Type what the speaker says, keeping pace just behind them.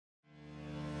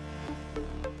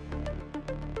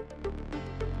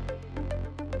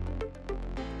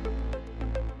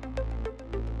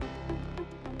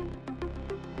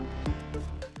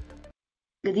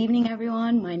Good evening,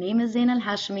 everyone. My name is Zain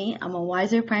Al-Hashmi. I'm a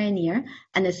WISER pioneer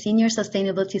and a senior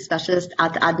sustainability specialist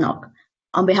at ADNOC.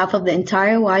 On behalf of the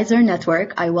entire WISER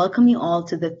network, I welcome you all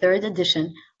to the third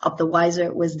edition of the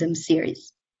WISER Wisdom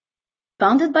Series.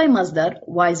 Founded by Mظلة,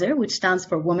 WISER, which stands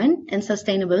for Women in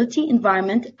Sustainability,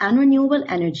 Environment, and Renewable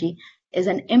Energy, is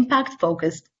an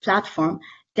impact-focused platform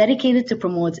dedicated to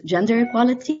promote gender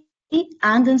equality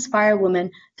and inspire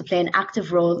women to play an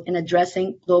active role in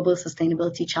addressing global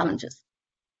sustainability challenges.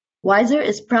 WISER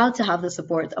is proud to have the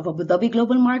support of Abu Dhabi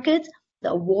Global Market,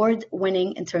 the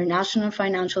award-winning international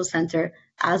financial center,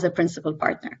 as a principal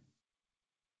partner.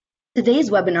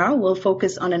 Today's webinar will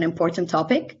focus on an important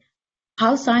topic: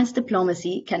 how science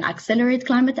diplomacy can accelerate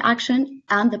climate action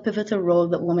and the pivotal role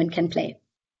that women can play.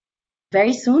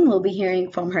 Very soon, we'll be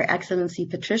hearing from Her Excellency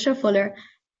Patricia Fuller,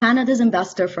 Canada's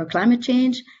Ambassador for Climate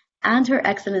Change, and Her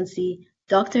Excellency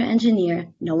Dr. Engineer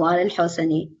Nawal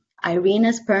Al-Hosani,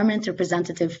 IRENA's Permanent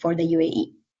Representative for the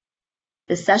UAE.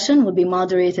 This session will be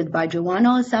moderated by Joanna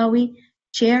Osawi,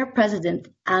 Chair, President,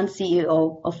 and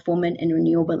CEO of Women in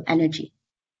Renewable Energy.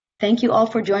 Thank you all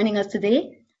for joining us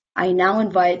today. I now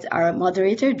invite our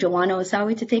moderator, Joanna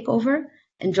Osawi, to take over.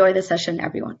 Enjoy the session,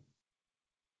 everyone.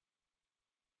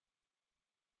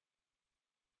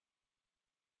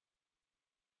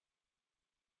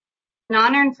 An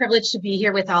honor and privilege to be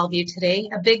here with all of you today.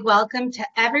 A big welcome to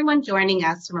everyone joining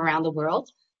us from around the world.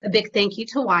 A big thank you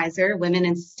to WISER, Women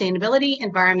in Sustainability,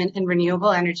 Environment and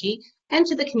Renewable Energy, and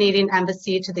to the Canadian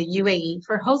Embassy to the UAE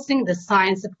for hosting the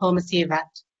Science Diplomacy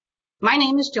event. My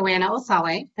name is Joanna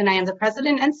Osawi, and I am the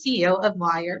President and CEO of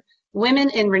WISER, Women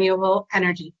in Renewable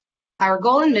Energy. Our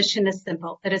goal and mission is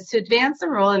simple. It is to advance the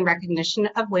role and recognition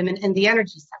of women in the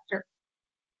energy sector.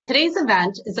 Today's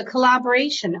event is a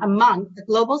collaboration among the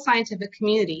global scientific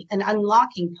community in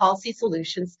unlocking policy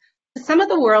solutions to some of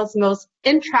the world's most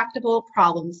intractable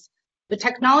problems, with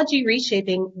technology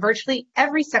reshaping virtually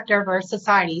every sector of our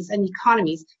societies and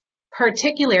economies,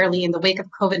 particularly in the wake of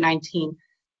COVID-19.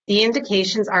 The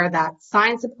indications are that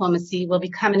science diplomacy will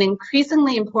become an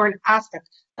increasingly important aspect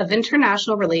of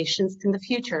international relations in the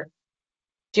future.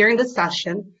 During the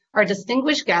session, our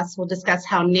distinguished guests will discuss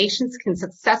how nations can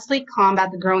successfully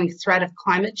combat the growing threat of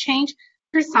climate change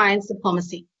through science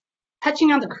diplomacy,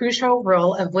 touching on the crucial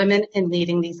role of women in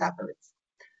leading these efforts.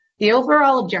 The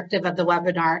overall objective of the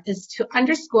webinar is to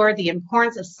underscore the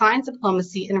importance of science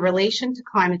diplomacy in relation to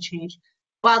climate change,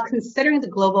 while considering the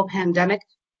global pandemic,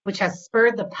 which has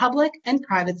spurred the public and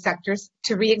private sectors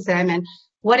to re-examine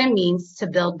what it means to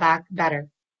build back better.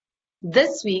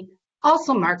 This week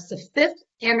also marks the 5th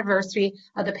anniversary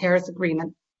of the Paris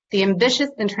Agreement, the ambitious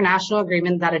international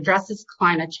agreement that addresses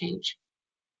climate change.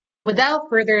 Without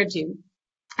further ado,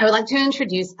 I would like to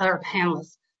introduce our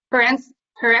panelists.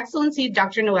 Her Excellency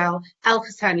Dr. Nawal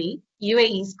Al-Hosani,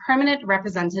 UAE's Permanent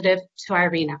Representative to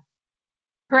IRENA.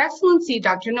 Her Excellency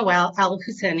Dr. Nawal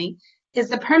Al-Hosani is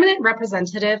the Permanent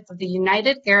Representative of the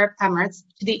United Arab Emirates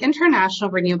to the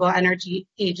International Renewable Energy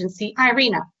Agency,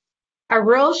 IRENA, a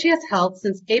role she has held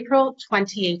since April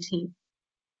 2018.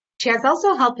 She has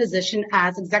also held position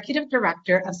as Executive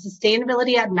Director of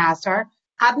Sustainability at Masdar,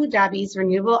 Abu Dhabi's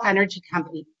renewable energy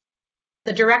company,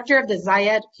 the Director of the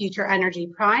Zayed Future Energy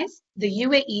Prize, the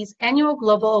UAE's annual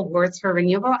global awards for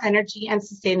renewable energy and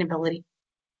sustainability.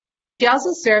 She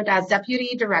also served as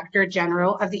Deputy Director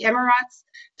General of the Emirates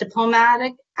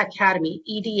Diplomatic Academy,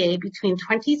 EDA, between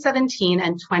 2017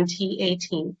 and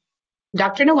 2018.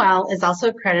 Dr. Nawal is also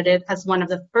accredited as one of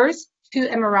the first 2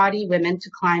 Emirati women to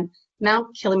climb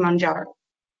Mount Kilimanjaro.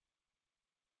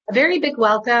 A very big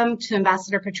welcome to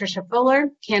Ambassador Patricia Fuller,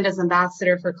 Canada's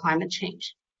Ambassador for Climate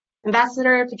Change.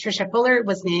 Ambassador Patricia Fuller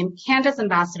was named Canada's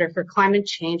Ambassador for Climate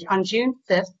Change on June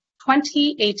 5th,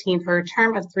 2018 for a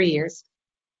term of 3 years.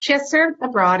 She has served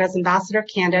abroad as Ambassador of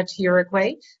Canada to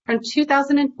Uruguay from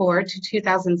 2004 to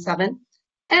 2007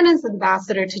 and as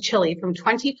Ambassador to Chile from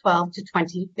 2012 to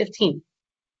 2015.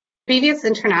 Previous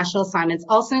international assignments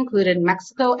also included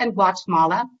Mexico and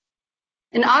Guatemala.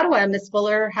 In Ottawa, Ms.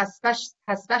 Fuller has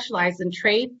specialized in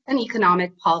trade and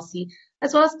economic policy,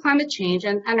 as well as climate change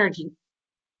and energy.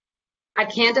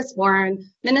 At Canada's Foreign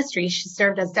Ministry, she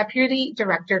served as Deputy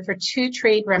Director for 2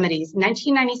 trade remedies,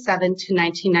 1997 to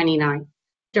 1999,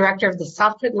 Director of the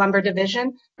Softwood Lumber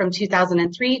Division from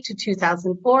 2003 to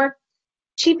 2004,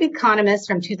 Chief Economist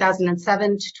from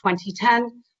 2007 to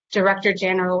 2010, Director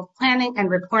General of Planning and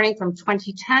Reporting from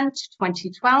 2010 to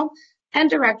 2012, and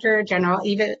Director General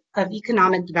of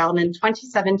Economic Development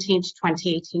 2017 to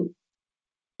 2018.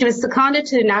 She was seconded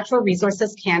to Natural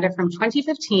Resources Canada from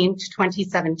 2015 to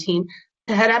 2017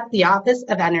 to head up the Office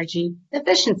of Energy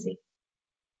Efficiency.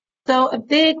 So a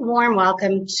big warm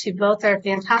welcome to both our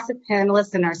fantastic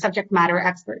panelists and our subject matter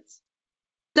experts.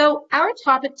 So our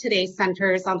topic today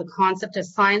centers on the concept of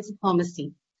science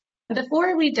diplomacy. And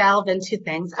before we delve into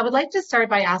things, I would like to start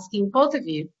by asking both of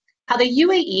you how the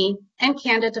UAE and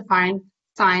Canada define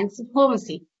science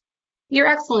diplomacy. Your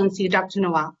Excellency, Dr.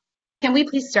 Nawal, can we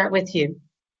please start with you?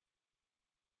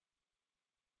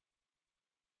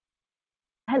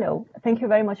 Hello, thank you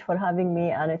very much for having me,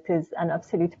 and it is an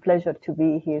absolute pleasure to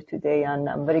be here today, and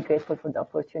I'm very grateful for the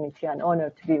opportunity and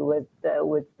honored to be with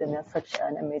such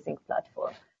an amazing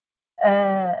platform.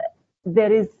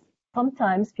 There is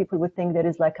sometimes people would think there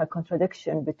is like a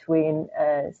contradiction between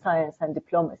science and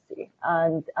diplomacy,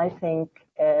 and I think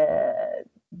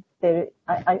the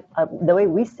way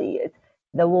we see it,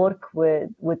 the work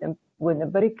with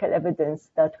empirical evidence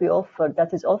that we offer,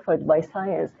 that is offered by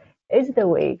science, is the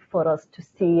way for us to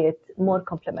see it more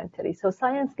complementary. So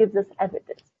science gives us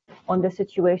evidence on the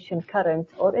situation current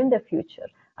or in the future,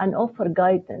 and offer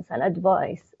guidance and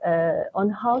advice on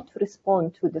how to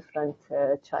respond to different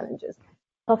challenges.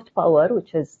 Soft power,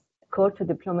 which is core to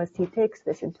diplomacy, takes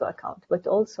this into account, but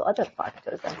also other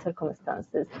factors and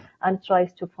circumstances, and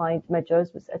tries to find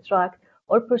measures which attract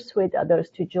or persuade others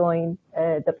to join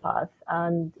the path,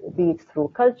 and be it through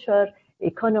culture,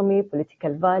 economy,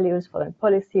 political values, foreign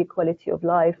policy, quality of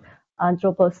life, and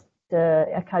robust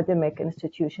academic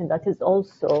institution that is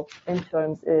also in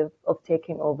terms of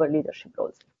taking over leadership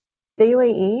roles. The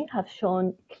UAE have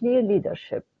shown clear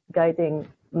leadership, guiding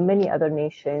many other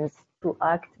nations to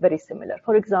act very similar.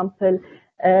 For example,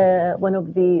 one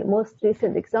of the most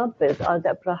recent examples are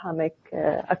the Abrahamic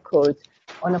Accords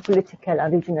on a political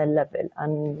and regional level,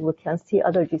 and we can see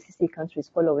other GCC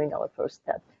countries following our first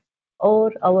step,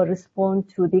 or our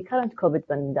response to the current COVID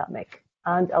pandemic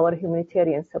and our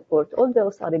humanitarian support. All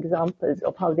those are examples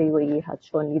of how the UAE has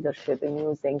shown leadership in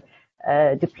using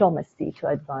diplomacy to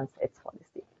advance its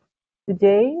policy.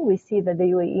 Today, we see that the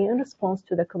UAE, in response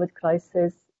to the COVID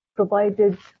crisis,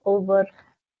 provided over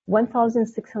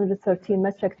 1,613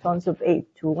 metric tons of aid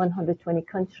to 120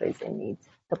 countries in need,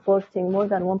 supporting more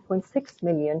than 1.6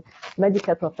 million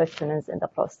medical professionals in the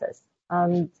process.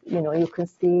 And you can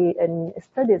see in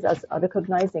studies as are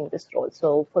recognizing this role.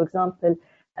 So, for example,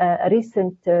 a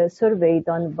recent survey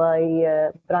done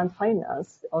by Brand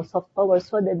Finance on soft power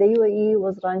showed that the UAE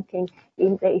was ranking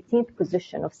in the 18th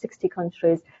position of 60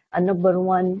 countries and number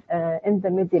one in the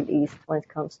Middle East when it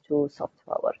comes to soft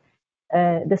power.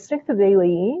 The strength of the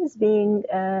UAE is being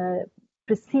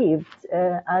perceived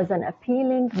as an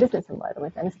appealing business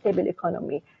environment and a stable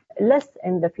economy, less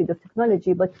in the field of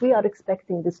technology, but we are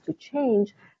expecting this to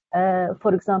change,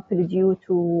 for example, due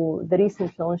to the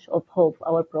recent launch of HOPE,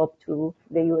 our probe to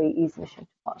the UAE's mission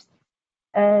to Mars.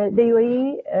 The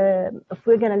UAE, if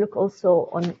we're going to look also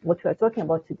on what we are talking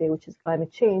about today, which is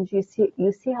climate change, you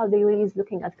see how the UAE is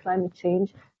looking at climate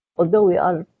change. Although we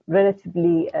are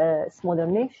relatively smaller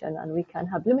nation and we can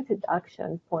have limited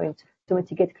action point to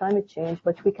mitigate climate change,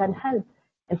 but we can help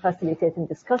in facilitating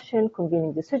discussion,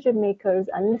 convening decision makers,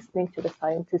 and listening to the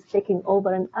scientists, taking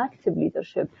over an active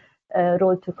leadership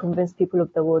role to convince people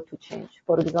of the world to change.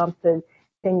 For example,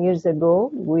 10 years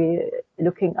ago,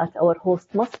 looking at our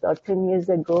host Mostar, 10 years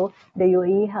ago, the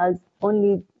UAE has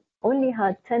only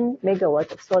had 10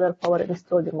 megawatt of solar power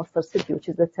installed in Mostar City, which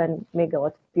is a 10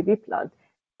 megawatt PV plant.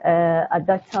 At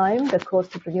that time, the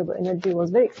cost of renewable energy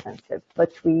was very expensive,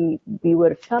 but we were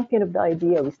a champion of the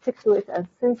idea, we stick to it, and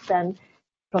since then,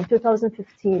 from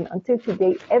 2015 until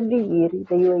today, every year,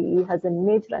 the UAE has a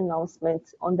major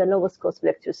announcement on the lowest cost of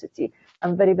electricity.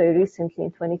 And very, very recently,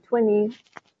 in 2020,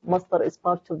 Masdar is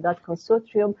part of that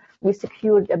consortium. We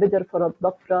secured a bidder for a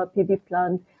Dhafra PV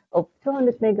plant of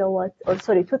 200 megawatts,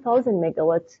 2,000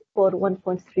 megawatts for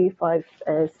 1.35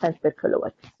 cents per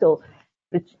kilowatt. So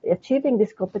achieving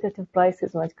these competitive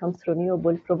prices when it comes to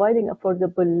renewable, providing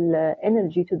affordable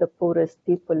energy to the poorest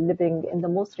people living in the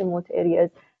most remote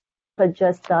areas,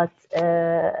 suggests that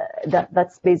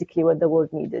that's basically what the world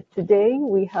needed. Today,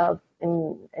 we have,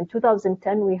 in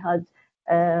 2010, we had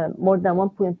more than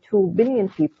 1.2 billion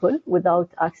people without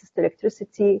access to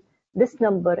electricity. This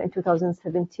number in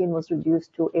 2017 was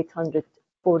reduced to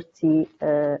 840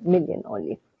 million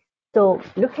only. So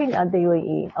looking at the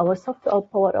UAE, our soft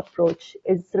power approach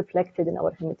is reflected in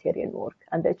our humanitarian work,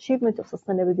 and the achievement of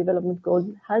Sustainable Development Goals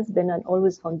has been and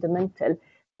always fundamental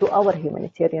to our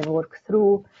humanitarian work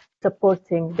through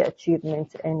supporting the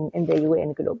achievement in the UAE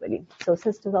and globally. So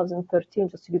since 2013,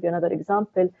 just to give you another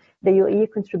example, the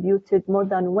UAE contributed more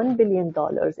than $1 billion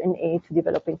in aid to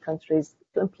developing countries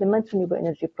to implement renewable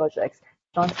energy projects,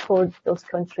 transport those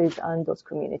countries and those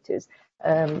communities.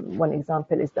 One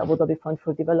example is the Abu Dhabi Fund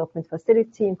for Development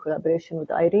Facility in collaboration with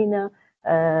IRENA.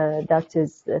 That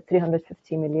is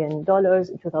 $350 million.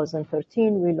 In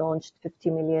 2013, we launched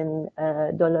 $50 million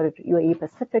UAE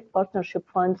Pacific Partnership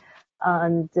Fund.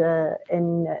 And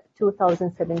in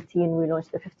 2017, we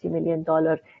launched the $50 million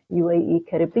UAE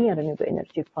Caribbean Renewable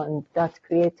Energy Fund that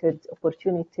created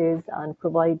opportunities and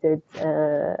provided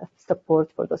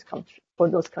support for those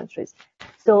countries.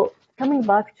 So coming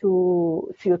back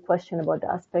to your question about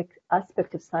the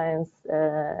aspect of science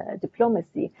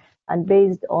diplomacy, and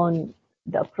based on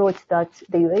the approach that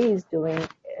the UAE is doing,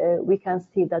 we can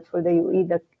see that for the UAE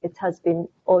that it has been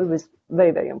always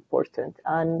very, very important,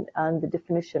 and the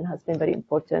definition has been very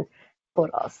important for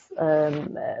us.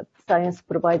 Science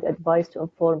provides advice to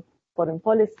inform foreign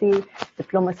policy,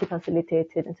 diplomacy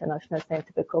facilitated international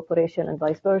scientific cooperation, and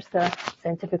vice versa.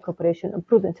 Scientific cooperation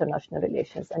improves international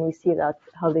relations, and we see that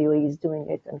how the UAE is doing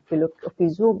it. And if we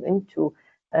zoom into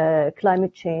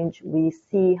climate change, we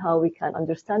see how we can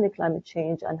understand the climate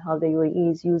change and how the UAE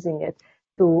is using it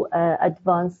to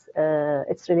advance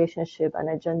its relationship and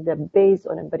agenda based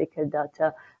on empirical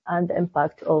data and the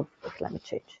impact of climate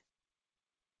change.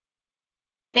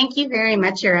 Thank you very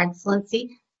much, Your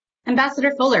Excellency.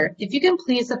 Ambassador Fuller, if you can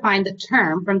please define the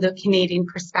term from the Canadian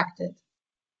perspective.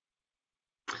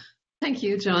 Thank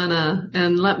you, Joanna.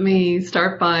 And let me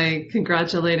start by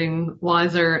congratulating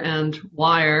WISER and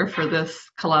WIRE for this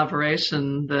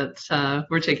collaboration that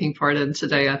we're taking part in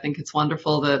today. I think it's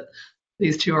wonderful that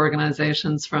these two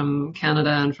organizations from Canada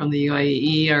and from the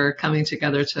UAE are coming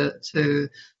together to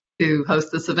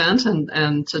host this event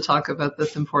and to talk about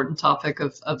this important topic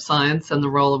of science and the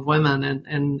role of women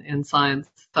in science.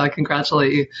 So I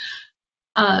congratulate you.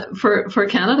 For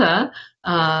Canada,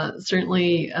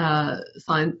 certainly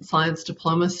science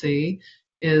diplomacy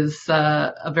is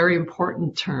a very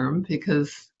important term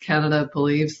because Canada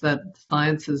believes that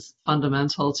science is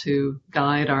fundamental to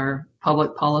guide our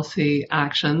public policy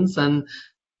actions,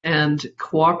 and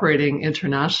cooperating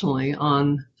internationally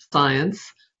on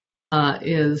science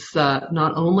is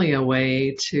not only a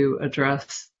way to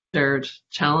address shared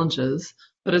challenges,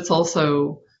 but it's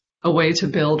also a way to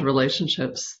build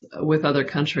relationships with other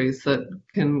countries that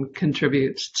can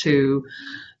contribute to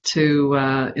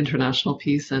international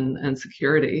peace and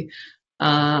security.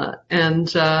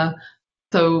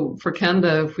 So for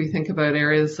Canada, if we think about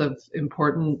areas of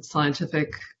important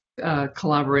scientific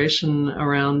collaboration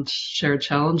around shared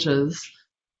challenges,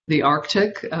 the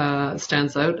Arctic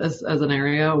stands out as an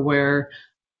area where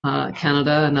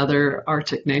Canada and other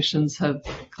Arctic nations have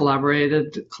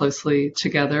collaborated closely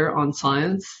together on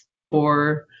science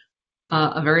for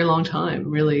a very long time,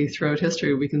 really throughout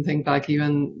history. We can think back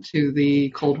even to the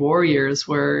Cold War years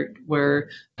where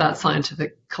that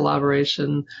scientific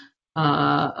collaboration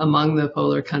among the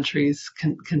polar countries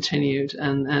continued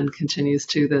and continues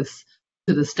to this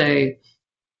day.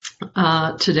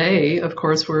 Today, of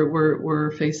course,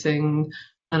 we're facing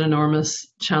an enormous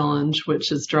challenge,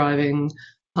 which is driving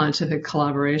scientific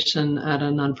collaboration at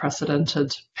an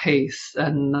unprecedented pace,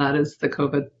 and that is the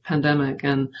COVID pandemic.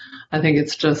 And I think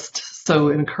it's just so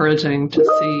encouraging to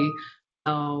see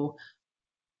how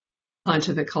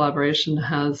scientific collaboration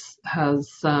has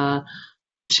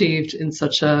achieved in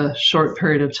such a short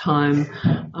period of time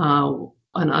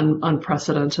an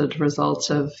unprecedented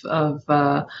result of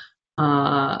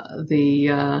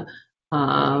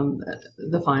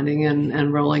the finding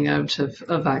and rolling out of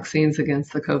vaccines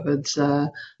against the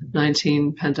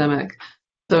COVID-19 pandemic.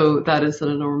 So that is an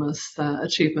enormous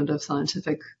achievement of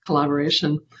scientific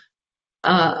collaboration.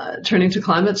 Turning to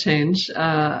climate change,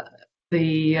 the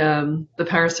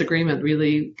Paris Agreement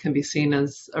really can be seen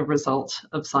as a result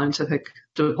of scientific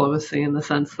diplomacy, in the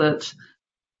sense that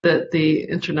the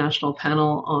International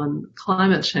Panel on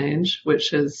Climate Change,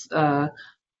 which is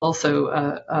also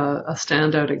a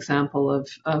standout example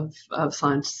of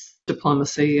science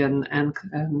diplomacy and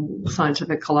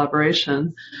scientific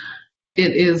collaboration.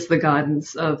 It is the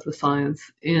guidance of the science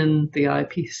in the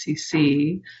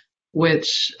IPCC,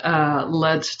 which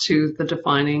led to the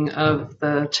defining of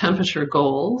the temperature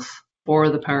goals for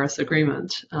the Paris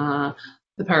Agreement.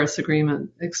 The Paris Agreement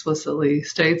explicitly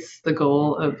states the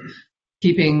goal of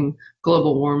keeping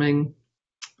global warming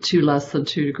to less than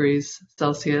 2 degrees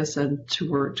Celsius and to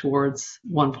work towards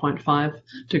 1.5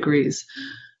 degrees.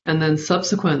 And then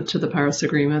subsequent to the Paris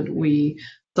Agreement, we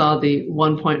saw the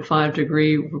 1.5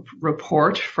 degree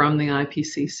report from the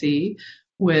IPCC,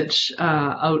 which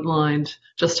outlined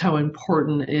just how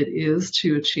important it is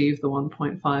to achieve the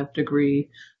 1.5 degree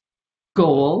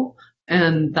goal,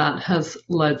 And that has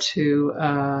led to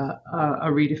a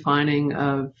redefining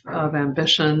of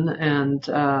ambition and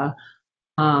a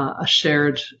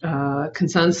shared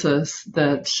consensus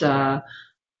that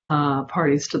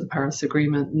parties to the Paris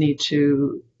Agreement need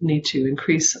to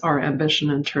increase our ambition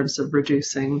in terms of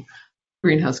reducing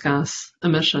greenhouse gas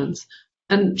emissions.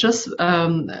 And just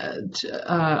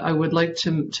I would like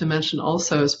to mention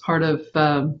also, as part of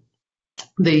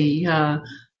the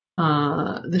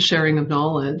sharing of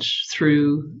knowledge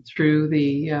through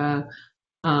the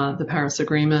Paris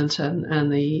Agreement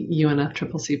and the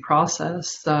UNFCCC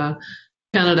process,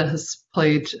 Canada has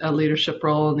played a leadership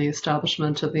role in the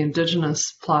establishment of the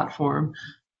Indigenous platform.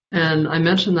 And I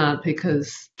mention that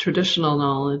because traditional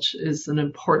knowledge is an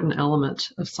important element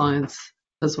of science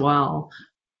as well.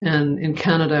 And in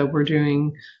Canada, we're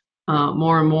doing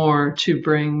more and more to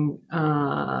bring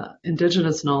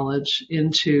Indigenous knowledge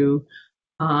into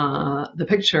the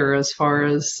picture as far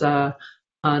as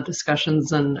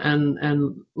discussions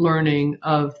and learning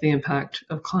of the impact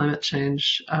of climate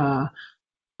change,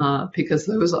 because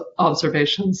those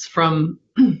observations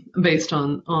based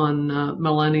on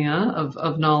millennia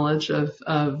of knowledge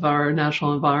of our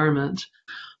natural environment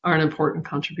are an important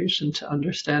contribution to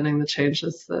understanding the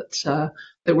changes that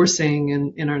we're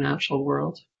seeing in our natural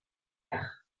world.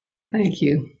 Thank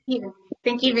you.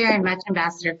 Thank you very much,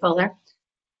 Ambassador Fuller.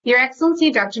 Your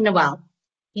Excellency, Dr. Noel,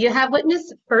 you have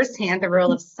witnessed firsthand the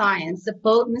role of science,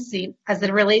 diplomacy, as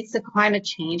it relates to climate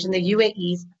change in the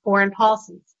UAE's foreign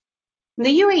policies. In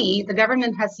the UAE, the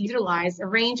government has utilized a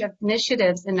range of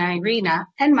initiatives in IRENA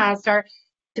and Masdar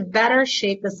to better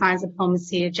shape the science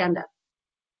diplomacy agenda.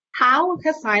 How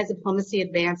has science diplomacy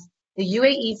advanced the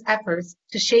UAE's efforts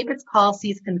to shape its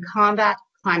policies and combat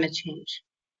climate change?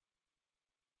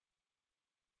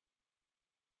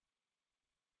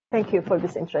 Thank you for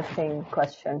this interesting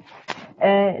question.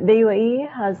 The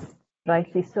UAE has,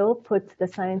 rightly so, put the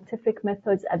scientific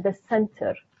methods at the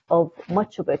center of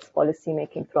much of its policy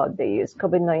making throughout the years.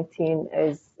 COVID-19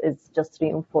 is just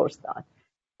reinforced that.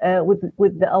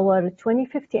 With our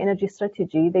 2050 energy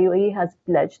strategy, the UAE has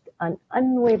pledged an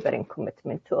unwavering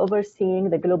commitment to overseeing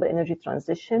the global energy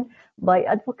transition by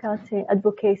advocating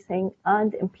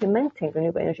and implementing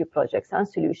renewable energy projects and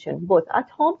solutions, both at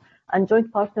home and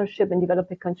joint partnership in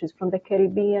developing countries from the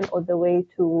Caribbean all the way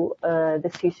to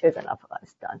the Seychelles and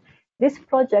Afghanistan. These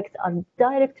projects are a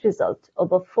direct result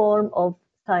of a form of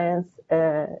science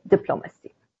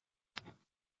diplomacy.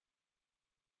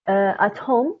 At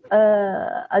home,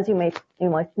 as you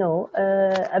might know,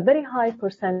 a very high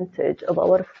percentage of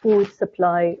our food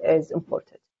supply is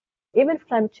imported. Even if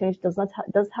climate change does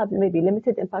have maybe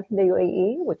limited impact in the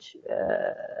UAE, which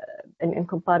in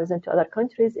comparison to other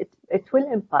countries, it will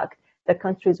impact the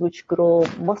countries which grow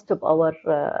most of our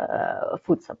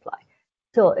food supply.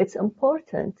 So it's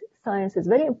important, science is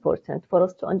very important for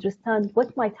us to understand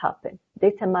what might happen.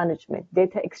 Data management,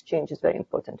 data exchange is very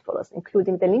important for us,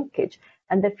 including the linkage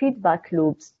and the feedback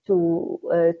loops to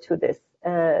this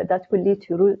that will lead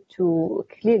to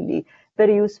clearly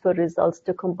very useful results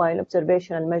to combine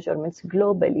observation and measurements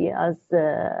globally,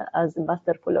 as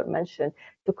Ambassador Fuller mentioned,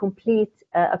 to complete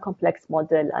a complex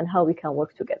model and how we can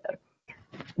work together.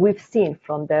 We've seen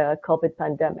from the COVID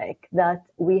pandemic that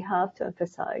we have to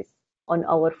emphasize on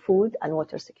our food and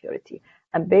water security.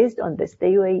 And based on this, the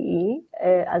UAE,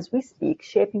 as we speak,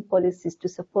 shaping policies to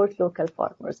support local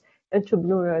farmers,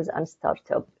 entrepreneurs and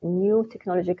startups, new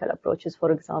technological approaches,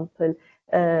 for example,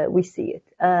 we see it.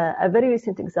 A very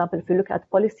recent example, if you look at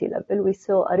policy level, we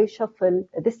saw a reshuffle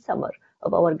this summer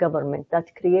of our government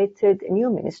that created a new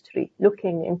ministry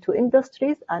looking into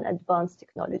industries and advanced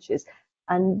technologies.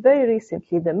 And very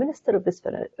recently, the minister of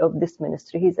this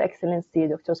ministry, His Excellency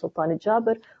Dr. Sultan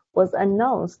Jaber, was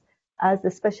announced as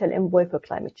the special envoy for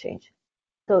climate change.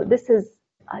 So this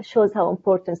shows how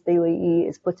important the UAE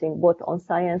is putting both on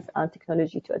science and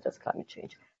technology to address climate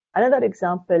change. Another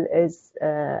example is,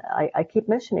 I keep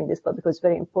mentioning this, but because it's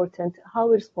very important, how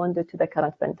we responded to the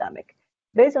current pandemic.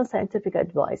 Based on scientific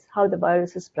advice, how the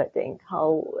virus is spreading,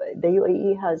 how the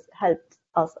UAE has helped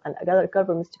us and other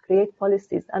governments to create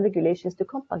policies and regulations to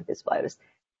combat this virus.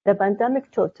 The pandemic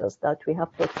taught us that we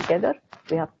have to work together.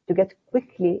 We have to get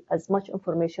quickly as much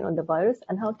information on the virus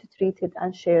and how to treat it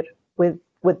and share with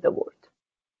the world.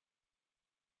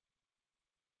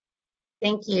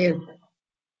 Thank you.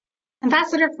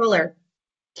 Ambassador Fuller,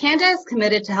 Canada is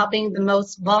committed to helping the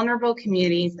most vulnerable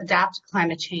communities adapt to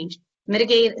climate change,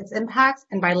 mitigate its impacts,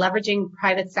 and by leveraging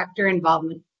private sector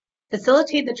involvement,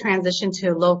 facilitate the transition to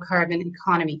a low-carbon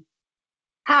economy.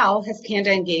 How has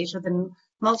Canada engaged with the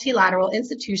multilateral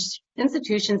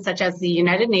institutions such as the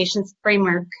United Nations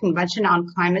Framework Convention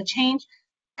on Climate Change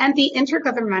and the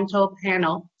Intergovernmental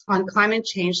Panel on Climate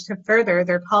Change to further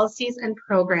their policies and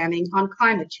programming on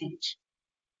climate change?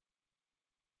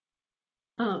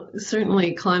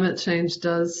 Certainly, climate change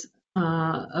does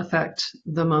affect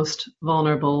the most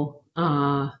vulnerable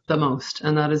the most,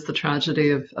 and that is the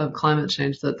tragedy of climate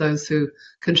change, that those who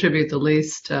contribute the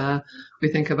least, we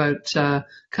think about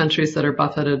countries that are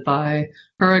buffeted by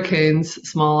hurricanes,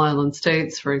 small island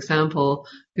states, for example,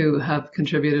 who have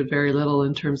contributed very little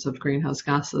in terms of greenhouse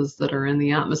gases that are in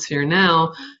the atmosphere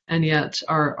now, and yet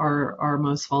are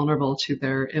most vulnerable to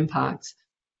their impacts.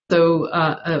 So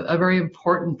a very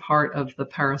important part of the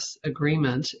Paris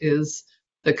Agreement is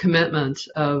the commitment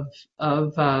of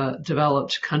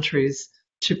developed countries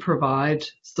to provide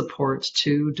support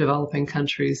to developing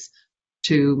countries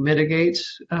to mitigate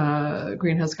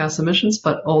greenhouse gas emissions,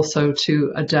 but also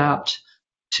to adapt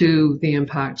to the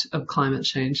impact of climate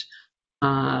change.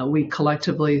 We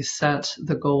collectively set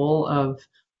the goal of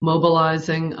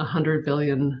mobilizing $100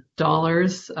 billion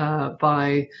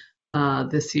by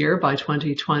this year, by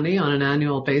 2020, on an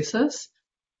annual basis.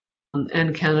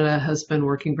 And Canada has been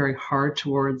working very hard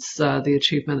towards the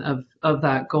achievement of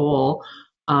that goal.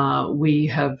 We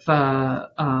have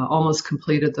almost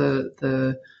completed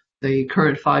the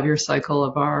current 5-year cycle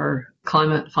of our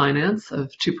climate finance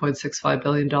of $2.65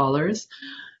 billion.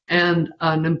 And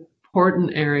an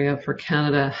important area for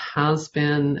Canada has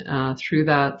been through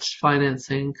that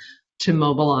financing to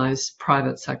mobilize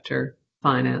private sector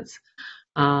finance.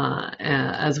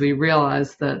 As we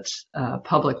realize that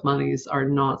public monies are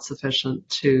not sufficient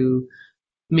to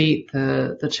meet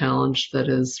the challenge that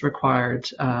is required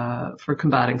for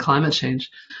combating climate change.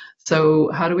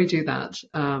 So how do we do that?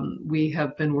 We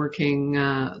have been working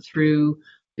through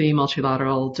the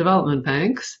multilateral development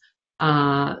banks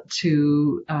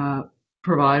to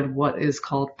provide what is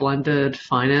called blended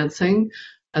financing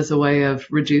as a way of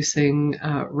reducing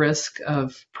risk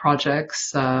of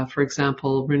projects, for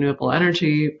example, renewable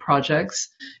energy projects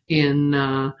in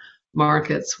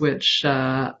markets which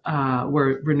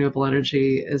where renewable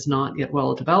energy is not yet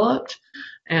well developed.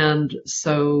 And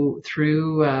so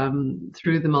through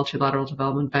the multilateral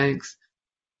development banks,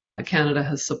 Canada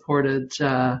has supported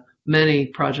many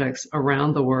projects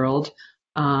around the world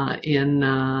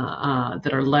that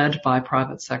are led by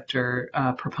private sector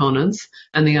proponents.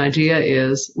 And the idea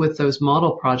is, with those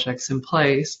model projects in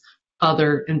place,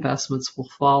 other investments will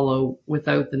follow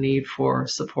without the need for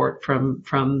support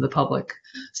from the public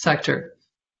sector.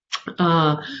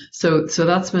 So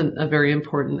that's been a very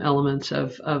important element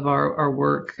of our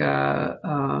work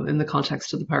in the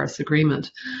context of the Paris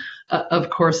Agreement. Of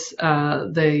course,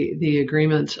 the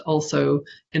agreement also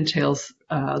entails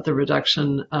the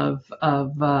reduction of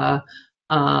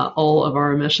all of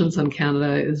our emissions, and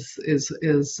Canada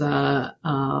is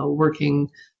working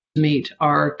to meet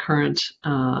our current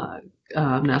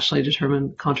nationally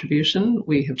determined contribution.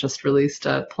 We have just released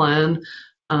a plan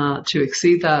to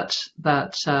exceed that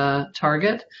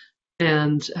target,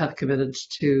 and have committed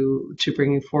to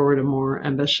bringing forward a more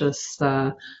ambitious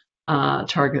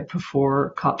target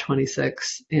before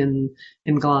COP26 in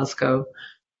Glasgow.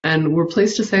 And we're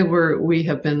pleased to say we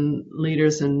have been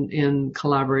leaders in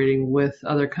collaborating with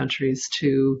other countries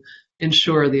to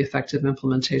ensure the effective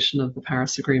implementation of the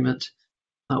Paris Agreement.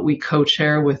 We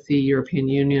co-chair with the European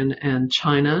Union and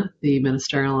China the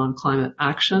Ministerial on Climate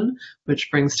Action, which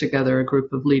brings together a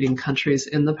group of leading countries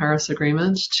in the Paris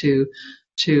Agreement to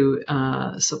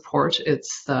support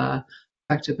its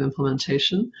effective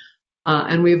implementation.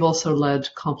 And we've also led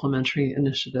complementary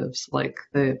initiatives like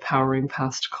the Powering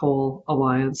Past Coal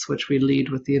Alliance, which we lead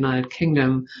with the United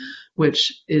Kingdom,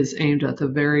 which is aimed at the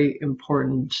very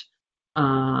important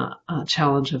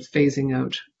challenge of phasing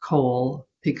out coal,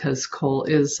 because coal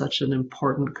is such an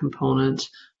important component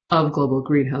of global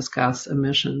greenhouse gas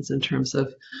emissions in terms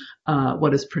of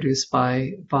what is produced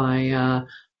by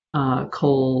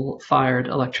coal-fired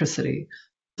electricity.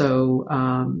 So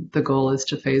the goal is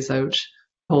to phase out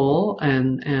coal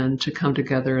and to come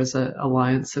together as an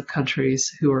alliance of countries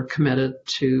who are committed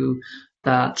to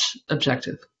that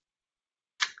objective.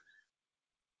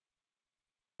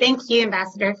 Thank you,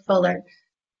 Ambassador Fuller.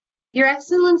 Your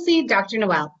Excellency, Dr.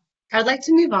 Noel, I would like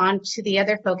to move on to the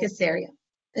other focus area,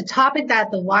 the topic that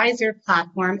the WISER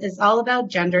platform is all about: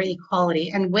 gender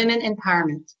equality and women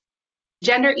empowerment.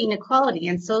 Gender inequality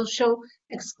and social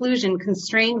exclusion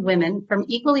constrain women from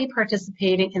equally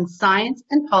participating in science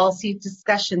and policy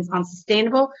discussions on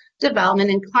sustainable development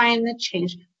and climate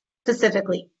change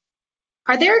specifically.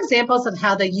 Are there examples of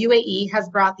how the UAE has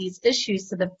brought these issues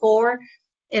to the fore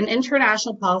in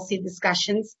international policy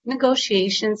discussions,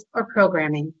 negotiations, or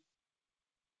programming?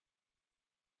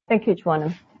 Thank you,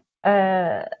 Joanna.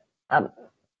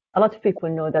 a lot of people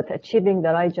know that achieving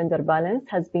the right gender balance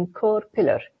has been core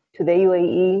pillar to the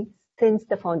UAE since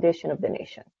the foundation of the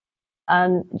nation.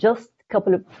 And just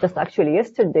actually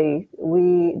yesterday,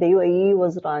 the UAE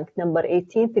was ranked number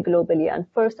 18th globally and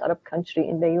first Arab country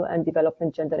in the UN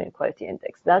Development Gender Inequality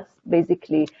Index. That's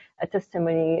basically a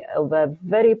testimony of a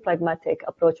very pragmatic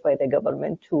approach by the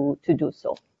government to do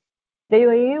so. The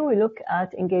UAE will look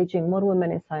at engaging more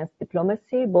women in science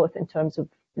diplomacy, both in terms of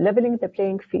leveling the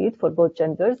playing field for both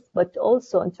genders, but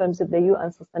also in terms of the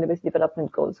UN Sustainable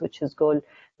Development Goals, which is goals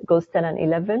 10 and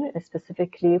 11,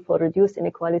 specifically for reduced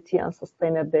inequality and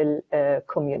sustainable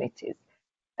communities.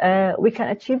 We can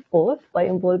achieve both by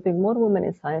involving more women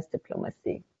in science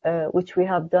diplomacy, which we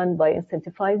have done by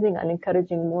incentivizing and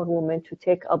encouraging more women to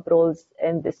take up roles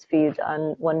in this field.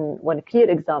 And one clear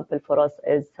example for us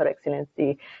is Her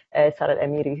Excellency Sarah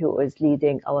Al-Amiri, who is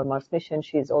leading our Mars mission.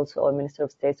 She is also our Minister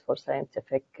of State for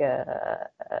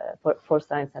for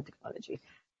Science and Technology.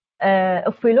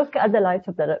 If we look at the light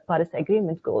of the Paris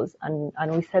Agreement goals,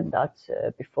 and we said that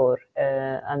before,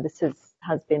 and this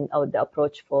has been the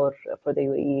approach for the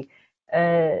UAE,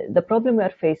 the problem we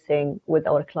are facing with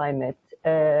our climate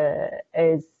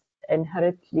is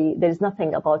inherently, there's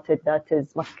nothing about it that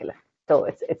is masculine. So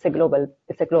it's a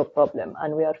global problem,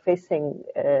 and we are facing.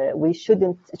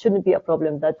 It shouldn't be a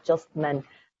problem that just men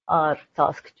are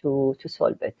tasked to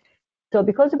solve it. So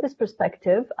because of this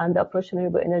perspective and the approach in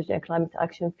renewable energy and climate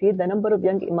action field, the number of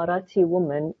young Emirati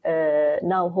women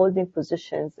now holding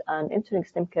positions and entering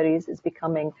STEM careers is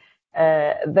becoming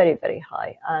very, very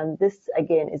high. And this,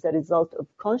 again, is a result of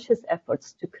conscious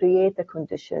efforts to create the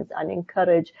conditions and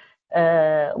encourage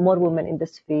more women in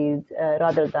this field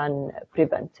rather than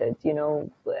prevent it. You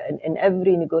know, in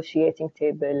every negotiating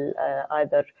table,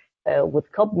 either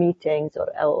with COP meetings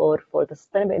or for the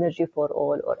Sustainable Energy for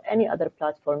All or any other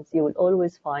platforms, you will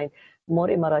always find more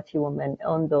Emirati women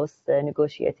on those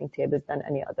negotiating tables than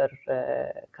any other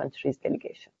country's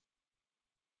delegation.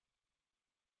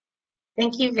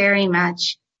 Thank you very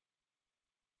much.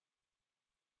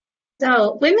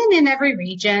 So women in every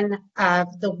region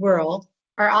of the world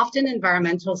are often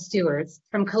environmental stewards,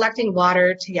 from collecting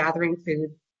water to gathering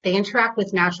food. They interact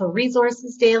with natural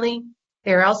resources daily.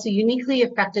 They are also uniquely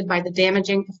affected by the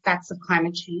damaging effects of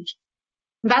climate change.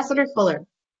 Ambassador Fuller,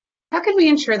 how can we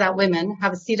ensure that women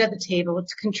have a seat at the table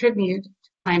to contribute to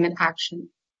climate action?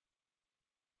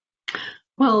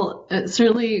 Well,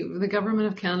 certainly the Government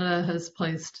of Canada has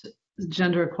placed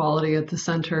gender equality at the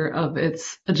center of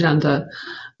its agenda.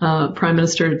 Prime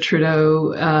Minister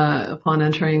Trudeau, upon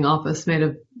entering office, made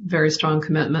a very strong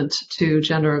commitment to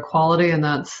gender equality, and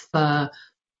that's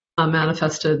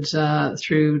manifested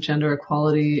through gender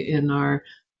equality in our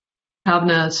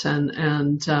cabinet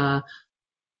and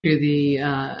through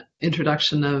the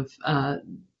introduction of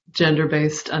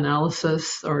gender-based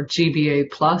analysis, or GBA+,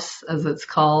 as it's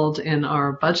called, in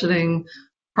our budgeting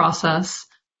process,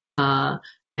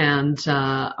 and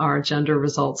our gender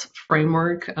results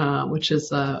framework, which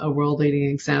is a world-leading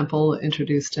example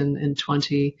introduced in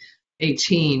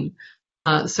 2018.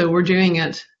 So we're doing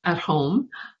it at home.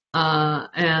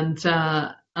 And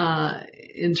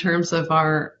in terms of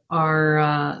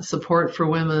our support for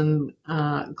women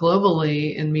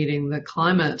globally in meeting the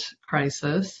climate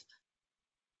crisis,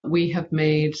 we have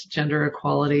made gender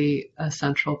equality a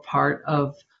central part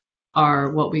of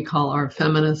what we call our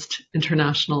feminist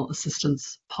international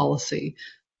assistance policy.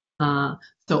 So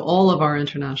all of our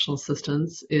international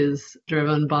assistance is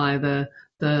driven by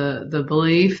the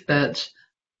belief that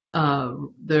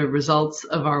the results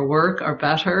of our work are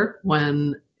better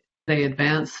when they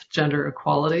advance gender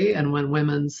equality and when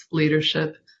women's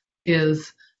leadership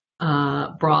is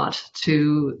brought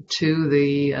to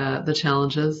the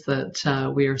challenges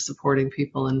that we are supporting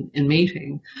people in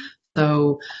meeting.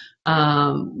 So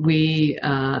we,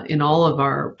 in all of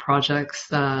our projects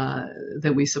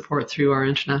that we support through our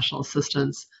international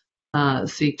assistance,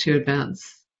 seek to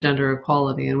advance gender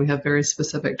equality, and we have very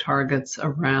specific targets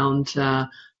around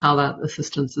how that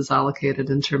assistance is allocated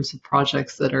in terms of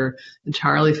projects that are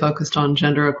entirely focused on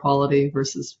gender equality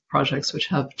versus projects which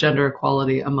have gender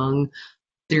equality among a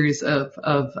series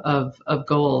of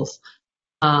goals.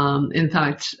 In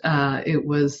fact, it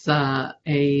was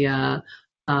a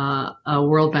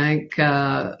World Bank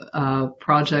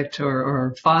project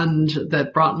or fund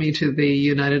that brought me to the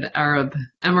United Arab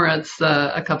Emirates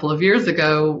a couple of years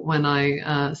ago when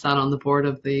I sat on the board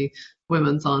of the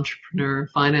Women's Entrepreneur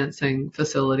Financing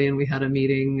Facility, and we had a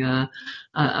meeting,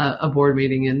 a board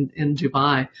meeting in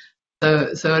Dubai.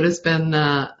 So it has been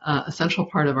a central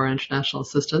part of our international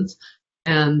assistance.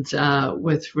 And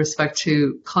with respect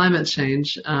to climate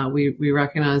change, we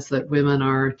recognize that women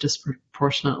are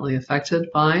disproportionately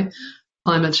affected by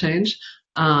climate change.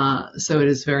 So it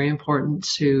is very important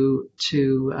to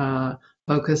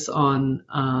focus on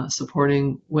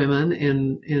supporting women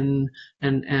and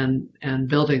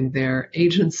building their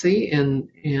agency in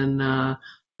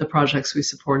the projects we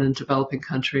support in developing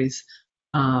countries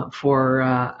for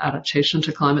adaptation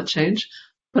to climate change.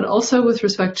 But also with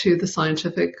respect to the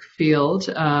scientific field,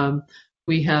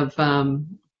 we have,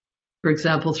 for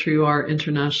example, through our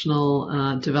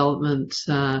international development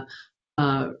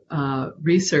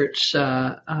research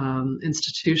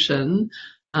institution,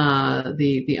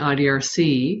 the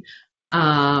IDRC,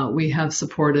 we have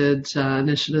supported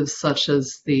initiatives such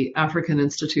as the African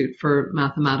Institute for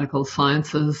Mathematical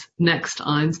Sciences Next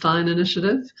Einstein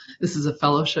Initiative. This is a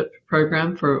fellowship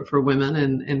program for women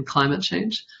in climate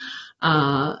change.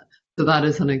 So that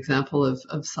is an example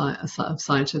of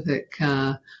scientific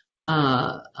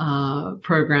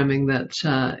programming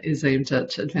that is aimed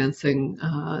at advancing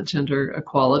gender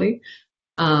equality.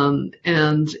 And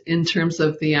in terms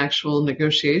of the actual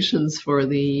negotiations for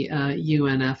the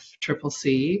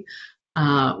UNFCCC,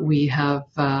 we have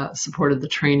supported the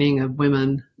training of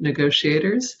women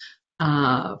negotiators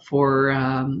to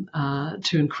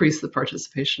increase the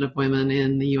participation of women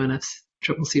in the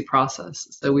UNFCCC process.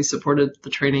 So we supported the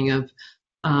training of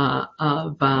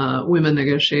women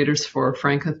negotiators for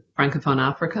Francophone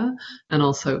Africa and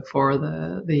also for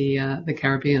the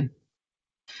Caribbean.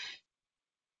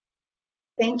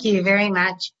 Thank you very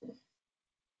much.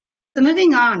 So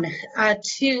moving on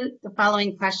to the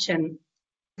following question.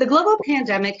 The global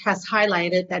pandemic has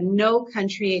highlighted that no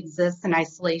country exists in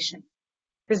isolation.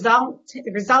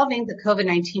 Resolving the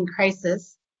COVID-19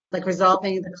 crisis, like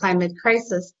resolving the climate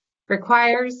crisis,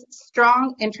 requires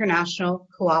strong international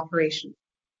cooperation.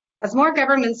 As more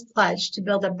governments pledge to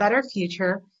build a better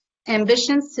future,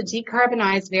 ambitions to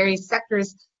decarbonize various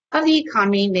sectors of the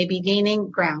economy may be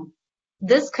gaining ground.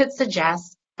 This could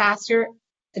suggest faster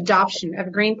adoption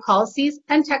of green policies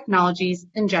and technologies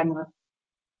in general.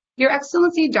 Your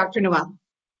Excellency, Dr. Noel,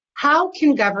 how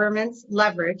can governments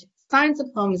leverage science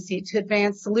diplomacy to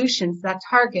advance solutions that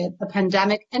target the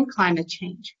pandemic and climate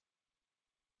change?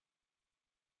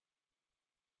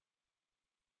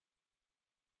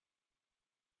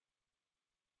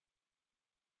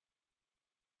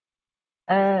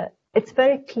 It's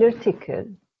very critical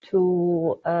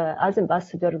to, as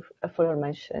Ambassador Fuller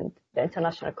mentioned, the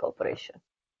international cooperation.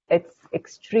 It's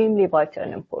extremely vital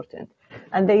and important.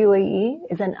 And the UAE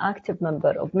is an active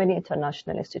member of many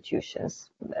international institutions.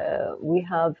 We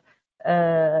have,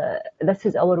 this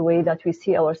is our way that we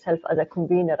see ourselves as a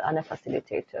convener and a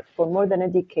facilitator. For more than a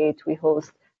decade, we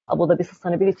host Abu Dhabi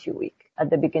Sustainability Week at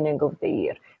the beginning of the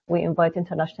year. We invite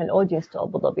international audience to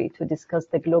Abu Dhabi to discuss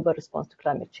the global response to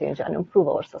climate change and improve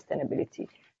our sustainability.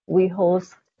 We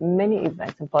host many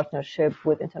events in partnership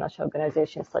with international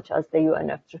organizations such as the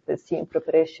UNFCCC in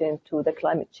preparation to the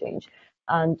climate change.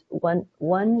 And one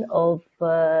of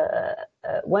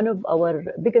our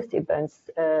biggest events,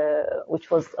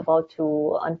 which was about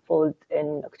to unfold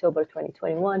in October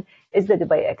 2021, is the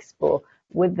Dubai Expo,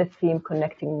 with the theme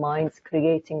Connecting Minds,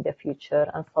 Creating the Future,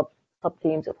 and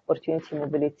sub-themes of opportunity,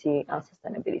 mobility, and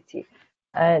sustainability.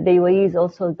 The UAE is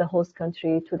also the host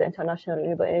country to the International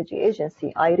Renewable Energy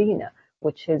Agency, IRENA,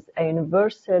 which is a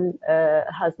universal,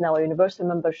 has now a universal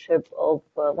membership of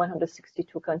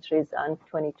 162 countries and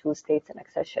 22 states in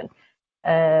accession.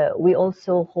 We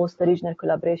also host the Regional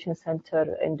Collaboration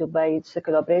Center in Dubai. It's a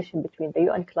collaboration between the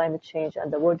UN Climate Change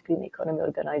and the World Green Economy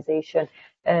Organization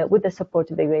with the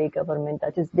support of the UAE government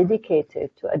that is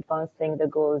dedicated to advancing the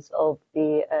goals of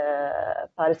the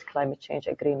Paris Climate Change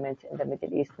Agreement in the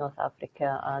Middle East, North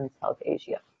Africa, and South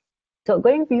Asia. So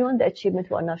going beyond the achievement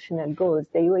of our national goals,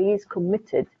 the UAE is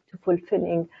committed to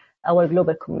fulfilling our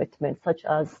global commitments, such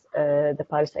as the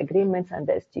Paris Agreements and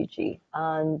the SDG.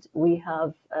 And we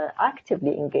have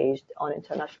actively engaged on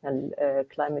international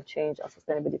climate change and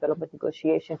sustainable development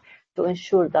negotiation to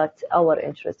ensure that our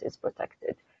interest is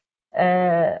protected.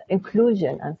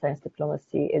 Inclusion and science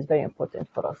diplomacy is very important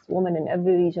for us. Women in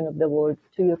every region of the world,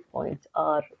 to your point,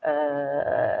 are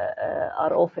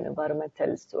often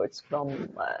environmental stewards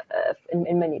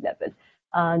in many levels.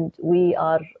 And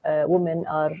women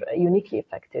are uniquely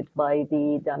affected by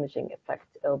the damaging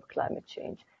effect of climate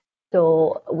change.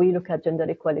 So we look at gender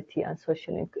equality and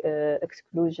social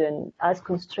exclusion as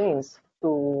constraints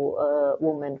to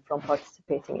women from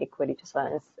participating equally to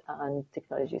science and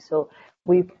technology. So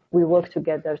we work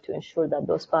together to ensure that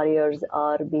those barriers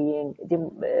are being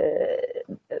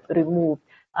removed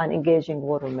and engaging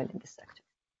more women in this sector.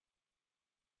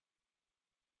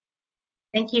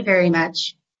 Thank you very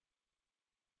much.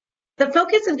 The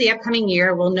focus of the upcoming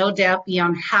year will no doubt be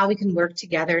on how we can work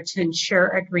together to ensure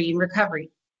a green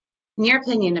recovery. In your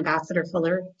opinion, Ambassador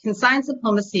Fuller, can science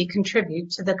diplomacy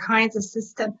contribute to the kinds of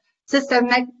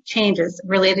systemic changes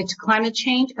related to climate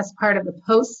change as part of the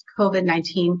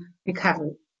post-COVID-19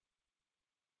 recovery?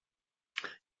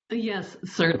 Yes,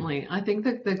 certainly. I think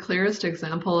that the clearest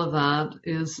example of that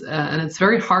is, and it's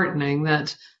very heartening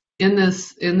that in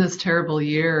this terrible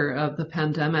year of the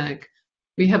pandemic,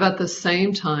 we have at the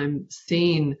same time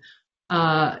seen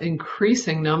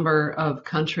increasing number of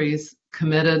countries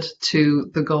committed to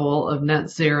the goal of net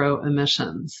zero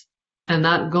emissions. And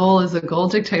that goal is a goal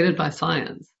dictated by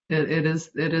science. It is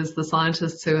the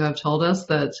scientists who have told us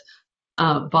that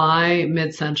by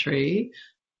mid-century,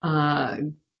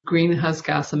 greenhouse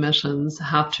gas emissions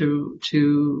have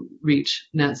to reach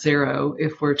net zero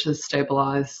if we're to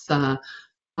stabilize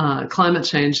climate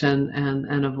change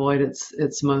and avoid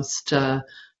its most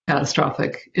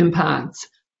catastrophic impacts.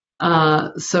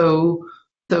 So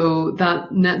that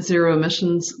net zero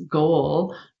emissions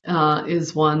goal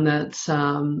is one that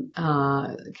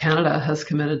Canada has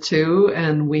committed to,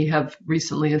 and we have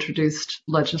recently introduced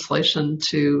legislation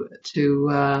to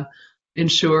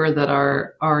ensure that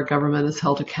our government is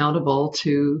held accountable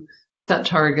to set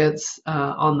targets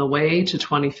on the way to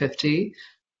 2050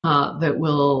 that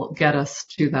will get us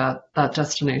to that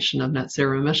destination of net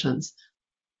zero emissions.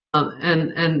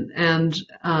 And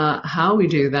how we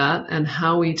do that and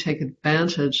how we take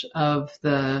advantage of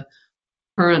the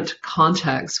current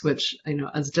context, which,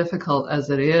 as difficult as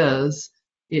it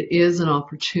is an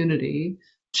opportunity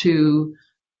to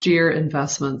steer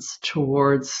investments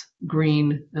towards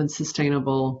green and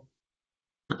sustainable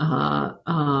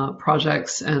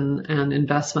projects and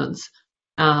investments.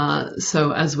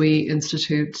 So as we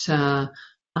institute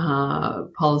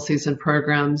policies and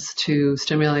programs to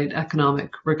stimulate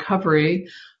economic recovery,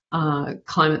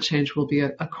 climate change will be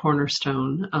a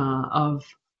cornerstone of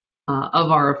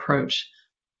our approach.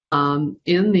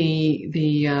 In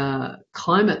the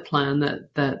climate plan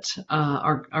that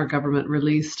our government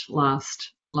released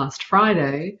last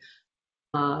Friday,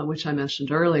 which I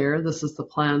mentioned earlier, this is the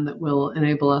plan that will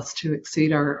enable us to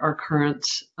exceed our current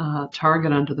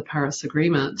target under the Paris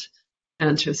Agreement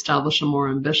and to establish a more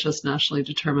ambitious nationally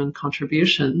determined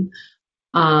contribution.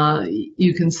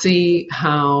 You can see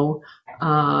how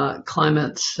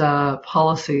climate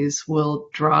policies will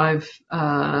drive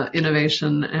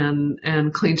innovation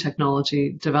and clean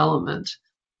technology development.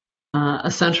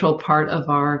 A central part of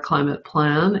our climate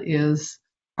plan is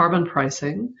carbon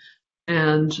pricing,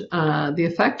 and the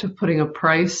effect of putting a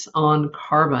price on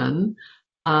carbon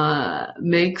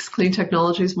makes clean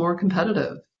technologies more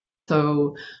competitive.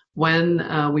 So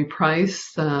when we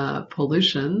price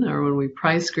pollution, or when we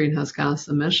price greenhouse gas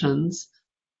emissions,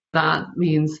 that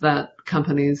means that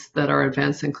companies that are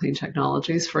advancing clean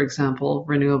technologies, for example,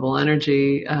 renewable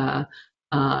energy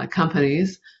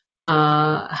companies,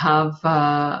 have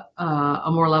a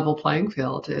more level playing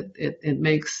field.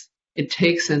 It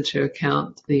takes into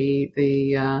account the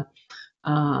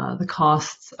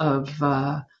costs of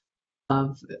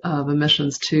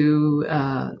emissions to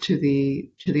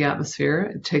the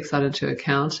atmosphere. It takes that into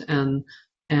account and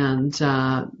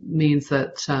means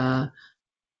that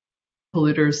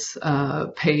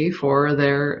polluters pay for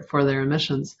their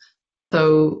emissions.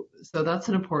 So that's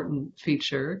an important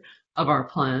feature of our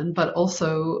plan, but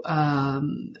also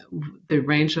the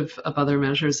range of other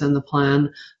measures in the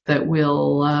plan that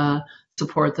will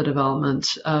support the development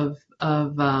of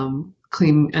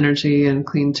clean energy and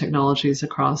clean technologies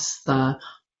across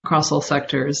all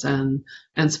sectors, and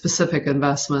specific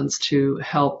investments to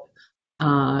help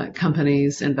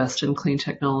companies invest in clean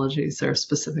technologies. There are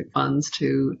specific funds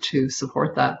to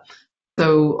support that.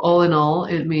 So all in all,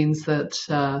 it means that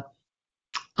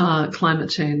climate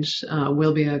change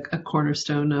will be a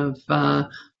cornerstone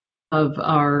of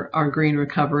our green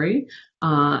recovery,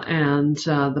 and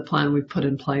the plan we've put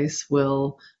in place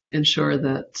will ensure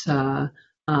that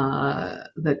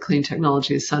clean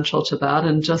technology is central to that.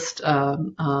 And just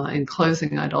in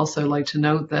closing, I'd also like to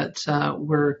note that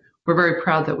we're very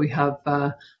proud that we have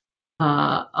a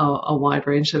wide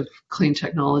range of clean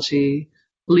technology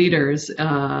leaders,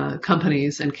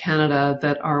 companies in Canada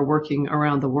that are working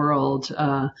around the world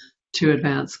to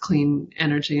advance clean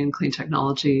energy and clean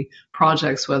technology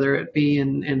projects, whether it be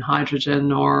in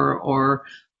hydrogen or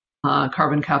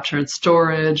carbon capture and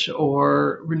storage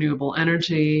or renewable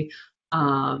energy.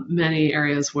 Many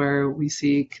areas where we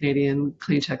see Canadian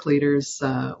clean tech leaders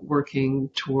working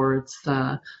towards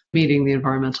meeting the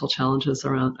environmental challenges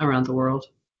around the world.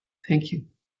 Thank you.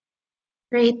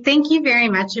 Great. Thank you very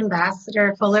much,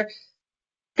 Ambassador Fuller.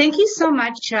 Thank you so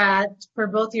much for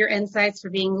both your insights, for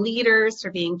being leaders,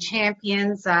 for being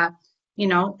champions.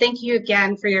 Thank you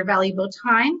again for your valuable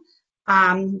time.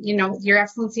 Your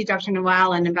Excellency, Dr.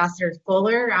 Noel and Ambassador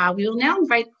Fuller, we will now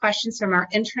invite questions from our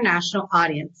international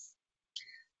audience.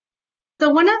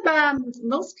 So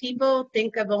most people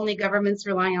think of only governments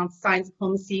relying on science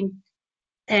diplomacy,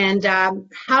 and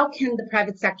how can the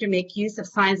private sector make use of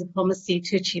science diplomacy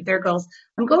to achieve their goals?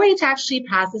 I'm going to actually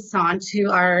pass this on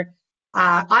to our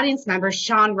audience member,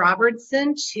 Sean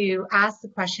Robertson, to ask the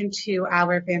question to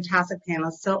our fantastic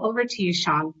panelists. So over to you,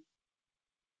 Sean.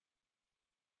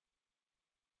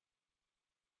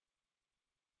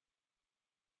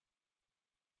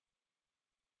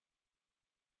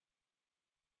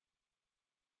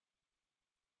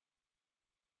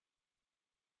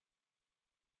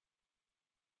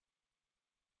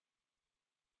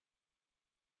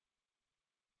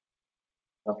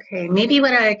 Okay, maybe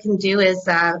what I can do is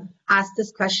ask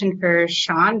this question for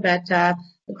Sean, but the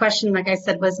question, like I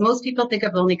said, was most people think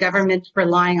of only government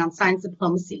relying on science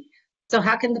diplomacy. So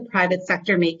how can the private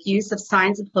sector make use of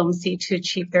science diplomacy to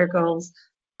achieve their goals?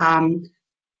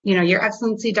 Your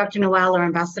Excellency, Dr. Noel or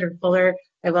Ambassador Fuller,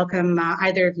 I welcome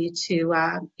either of you to,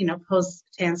 to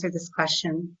answer this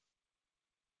question.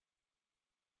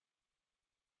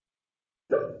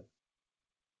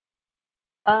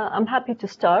 I'm happy to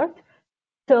start.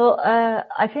 So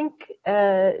I think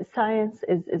science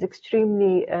is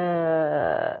extremely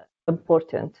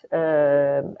important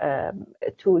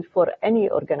tool for any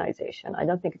organization. I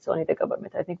don't think it's only the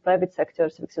government. I think private sector,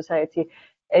 civic society,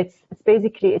 it's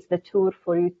the tool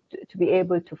for you to be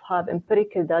able to have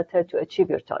empirical data to achieve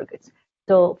your targets.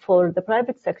 So for the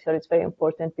private sector, it's very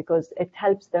important because it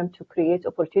helps them to create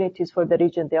opportunities for the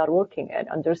region they are working in,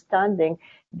 understanding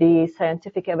the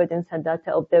scientific evidence and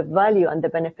data of the value and the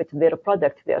benefit of their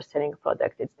product they are selling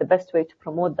product. It's the best way to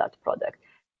promote that product.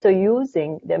 So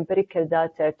using the empirical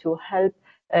data to help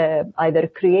either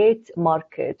create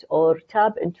market or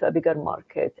tap into a bigger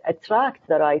market, attract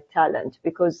the right talent,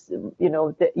 because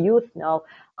the youth now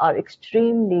are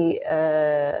extremely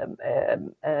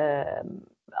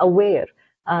aware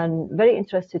and very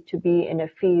interested to be in a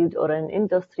field or an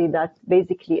industry that's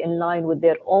basically in line with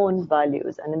their own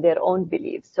values and in their own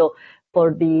beliefs. So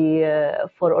for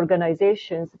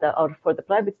organizations that are for the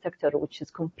private sector, which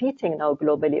is competing now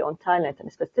globally on talent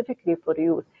and specifically for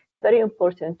youth, very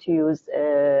important to use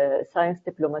science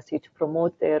diplomacy to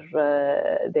promote their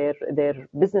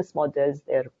business models,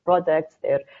 their products,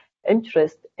 their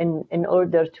interest in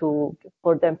order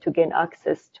for them to gain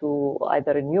access to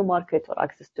either a new market or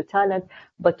access to talent,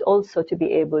 but also to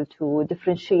be able to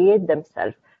differentiate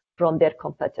themselves from their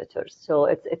competitors. So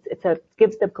it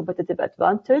gives them competitive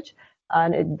advantage,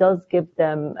 and it does give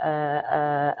them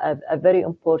a very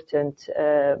important,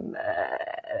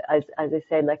 as I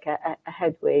say, like a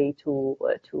headway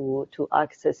to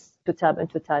access, to tap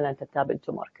into talent and tap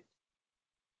into market.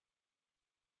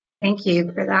 Thank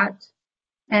you for that.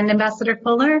 And Ambassador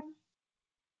Fuller?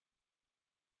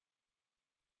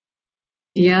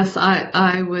 Yes,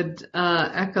 I would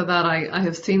echo that. I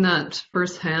have seen that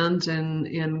firsthand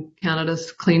in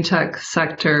Canada's clean tech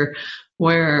sector,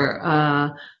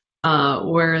 where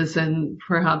whereas in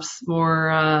perhaps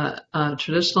more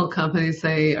traditional companies,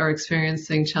 they are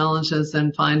experiencing challenges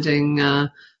in finding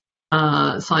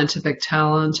scientific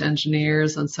talent,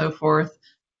 engineers, and so forth.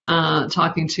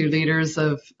 Talking to leaders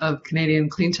of Canadian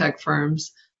clean tech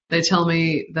firms, they tell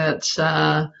me that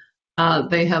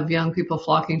they have young people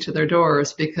flocking to their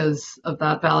doors because of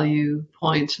that value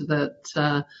point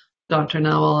that Dr.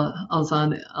 Nawal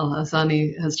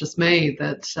Al-Azani has just made,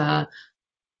 that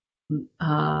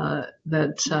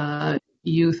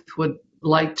youth would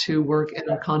like to work in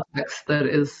a context that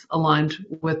is aligned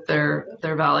with their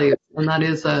values, and that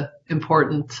is an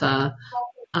important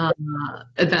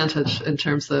advantage in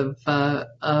terms of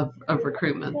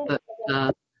recruitment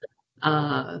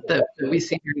that we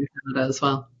see here in Canada as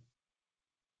well.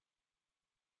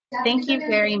 Thank you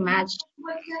very much.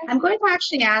 I'm going to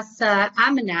actually ask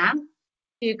Amina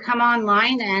to come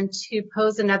online and to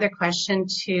pose another question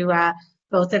to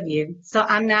both of you. So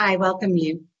Amina, I welcome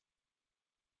you.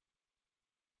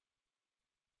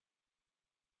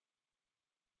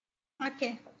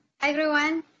 Okay. Hi,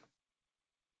 everyone.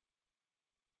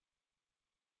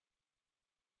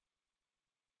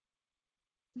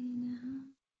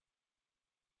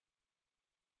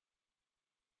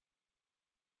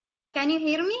 Can you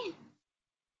hear me?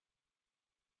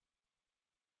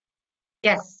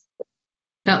 Yes.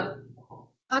 Yeah.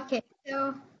 Okay.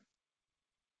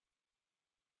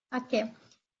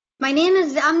 My name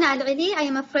is Amna Al-Ali. I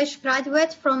am a fresh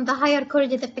graduate from the Higher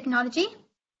Colleges of Technology.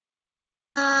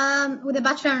 with a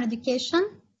Bachelor in Education.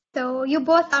 So you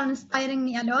both are inspiring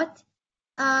me a lot.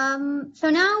 So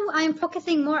now I'm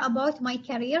focusing more about my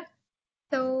career.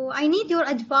 So I need your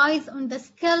advice on the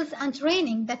skills and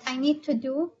training that I need to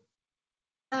do,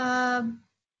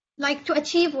 like to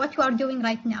achieve what you are doing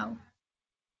right now.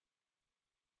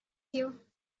 Thank you.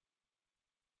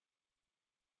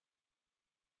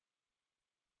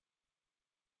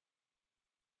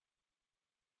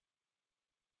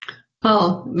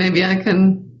 Well, maybe I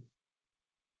can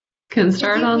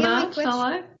start on that, shall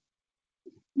I?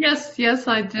 Yes,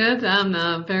 I did,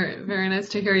 and very, very nice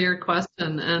to hear your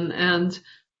question. And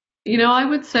you know, I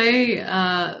would say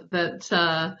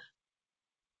that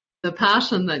the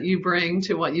passion that you bring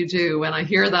to what you do, when I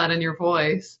hear that in your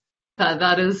voice,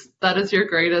 that is your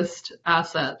greatest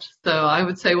asset. So I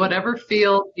would say whatever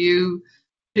field you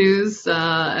choose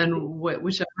and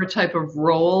whichever type of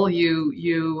role you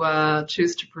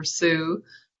choose to pursue,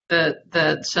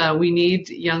 that we need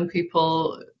young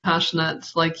people passionate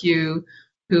like you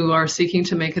who are seeking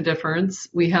to make a difference.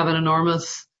 We have an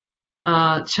enormous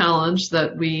challenge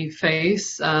that we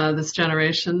face, this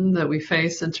generation that we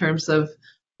face in terms of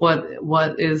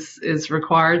what is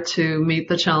required to meet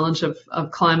the challenge of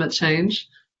climate change.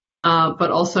 But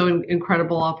also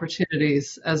incredible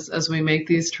opportunities as we make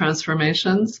these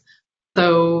transformations.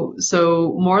 So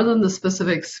more than the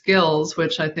specific skills,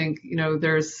 which I think, you know,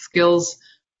 there's skills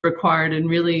required in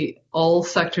really all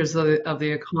sectors of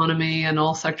the economy and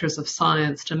all sectors of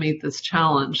science to meet this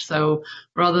challenge. So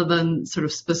rather than sort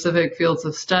of specific fields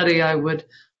of study, I would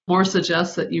more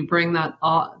suggest that you bring that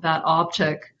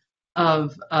optic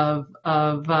of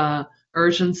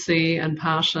urgency and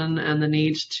passion and the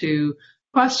need to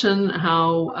question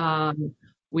how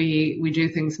we do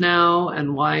things now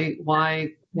and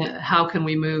how can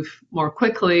we move more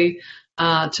quickly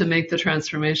to make the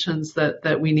transformations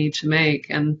that we need to make.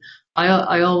 And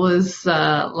I always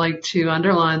like to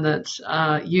underline that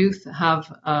youth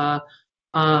have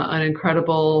an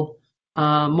incredible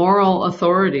moral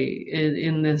authority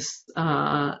in this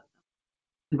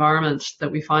environment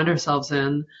that we find ourselves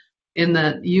in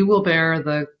that you will bear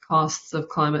the costs of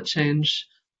climate change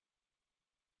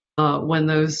when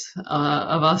those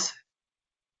of us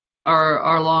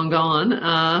are long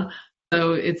gone.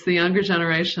 So it's the younger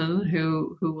generation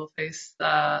who will face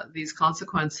these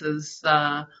consequences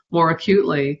more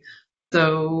acutely.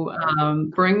 So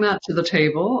bring that to the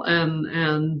table, and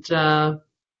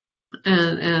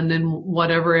in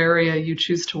whatever area you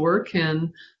choose to work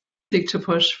in, seek to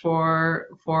push for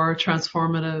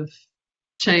transformative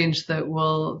change that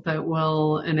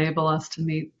will enable us to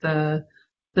meet the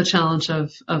challenge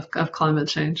of climate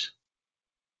change.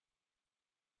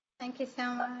 Thank you so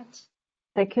much.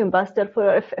 Thank you, Ambassador.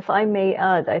 If I may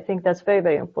add, I think that's a very,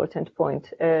 very important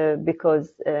point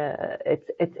because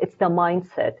it's the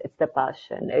mindset, it's the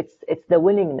passion, it's the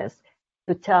willingness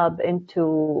to tap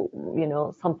into, you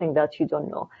know, something that you don't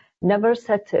know. Never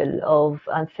settle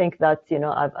and think that, you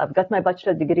know, I've got my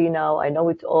bachelor degree now, I know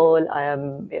it all, I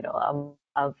am, you know,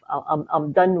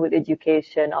 I'm done with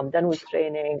education, I'm done with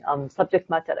training, I'm subject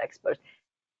matter expert.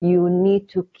 You need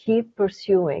to keep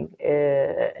pursuing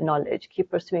knowledge, keep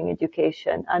pursuing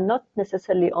education, and not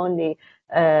necessarily only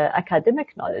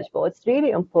academic knowledge, but what's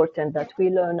really important that we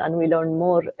learn, and we learn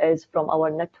more, is from our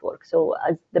network. So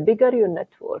as the bigger your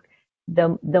network,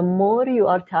 the more you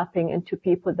are tapping into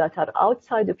people that are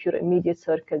outside of your immediate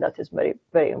circle. That is very,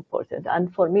 very important.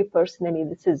 And for me personally,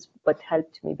 this is what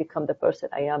helped me become the person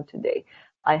I am today.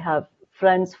 I have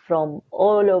friends from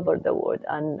all over the world,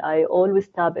 and I always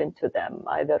tap into them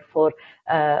either for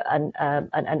an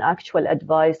actual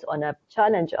advice on a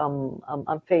challenge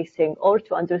I'm facing, or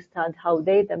to understand how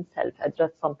they themselves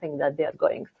address something that they are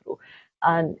going through.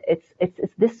 And it's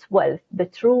this wealth, the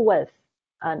true wealth,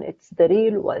 and it's the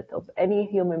real wealth of any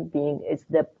human being, is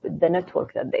the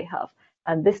network that they have.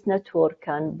 And this network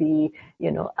can be, you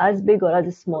know, as big or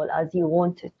as small as you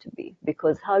want it to be,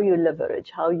 because how you leverage,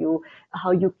 how you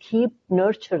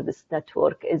nurture this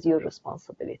network is your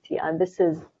responsibility. And this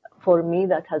is, for me,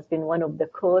 that has been one of the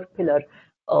core pillars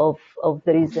of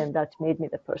the reason that made me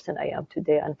the person I am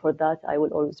today. And for that, I will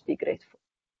always be grateful.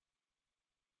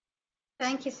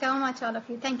 Thank you so much, all of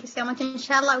you. Thank you so much.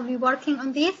 Inshallah, I'll be working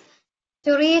on this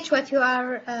to reach what you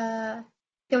are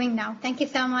doing now. Thank you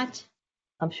so much.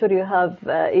 I'm sure you have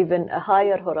even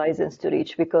higher horizons to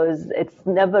reach, because it's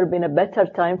never been a better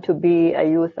time to be a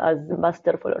youth, as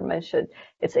Master Fuller mentioned.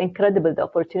 It's incredible, the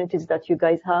opportunities that you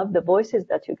guys have, the voices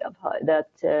that you have, that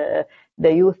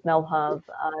the youth now have,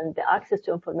 and the access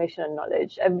to information and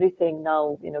knowledge. Everything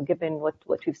now, you know, given what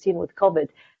we've seen with COVID,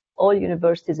 all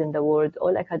universities in the world,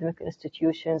 all academic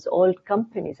institutions, all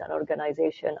companies and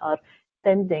organizations are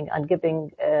extending and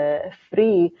giving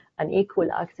free and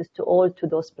equal access to all to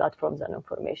those platforms and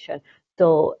information.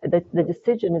 So the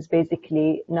decision is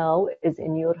basically now is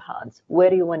in your hands,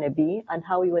 where you want to be and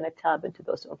how you want to tap into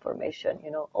those information.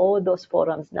 You know, all those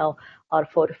forums now are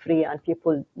for free, and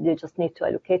people, they just need to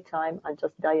allocate time and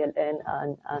just dial in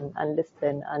and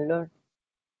listen and learn.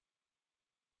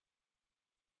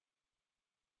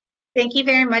 Thank you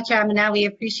very much, Amina. We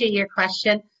appreciate your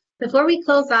question. Before we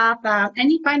close off,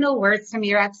 any final words from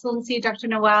Your Excellency, Dr.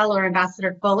 Nawal or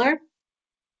Ambassador Fuller?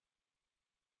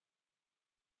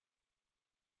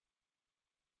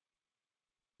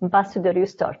 Ambassador, you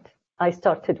start. I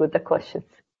started with the questions.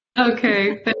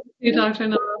 Okay, thank you, Dr.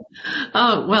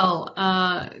 Nawal. Well,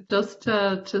 just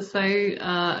to say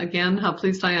again how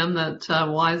pleased I am that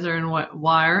WISER and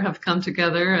WIRE have come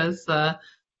together as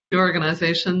two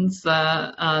organizations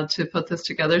to put this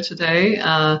together today.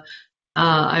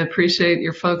 I appreciate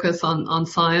your focus on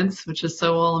science, which is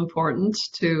so all important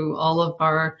to all of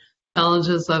our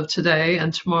challenges of today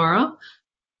and tomorrow.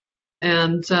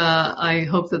 And I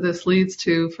hope that this leads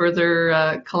to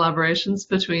further collaborations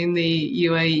between the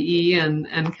UAE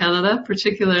and Canada,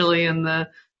 particularly in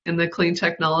the clean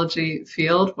technology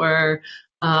field, where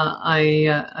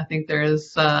I think there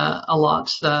is a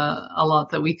lot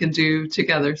that we can do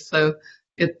together. So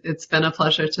it's been a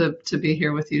pleasure to be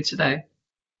here with you today.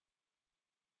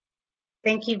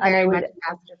 Thank you very much,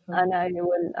 Ambassador.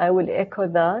 And I will echo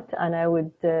that, and I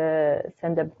would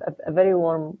send a very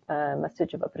warm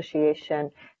message of appreciation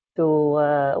to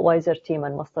WISER team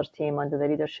and Mostar team under the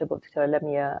leadership of Dr.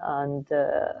 Almia and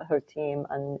her team,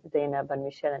 and Zainab and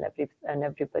Michelle and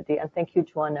everybody. And thank you,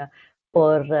 Joanna,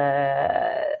 for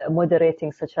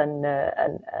moderating such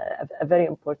a very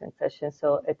important session.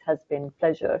 So it has been a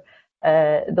pleasure.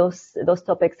 Those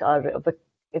topics are of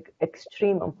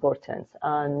extreme importance,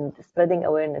 and spreading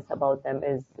awareness about them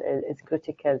is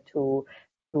critical to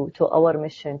our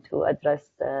mission to address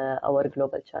our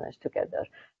global challenge together.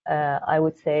 I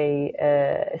would say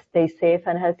stay safe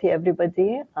and healthy,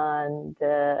 everybody, and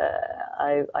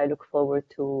I look forward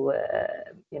to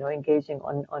engaging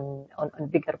on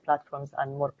bigger platforms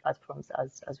and more platforms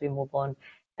as we move on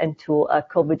into a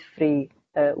COVID-free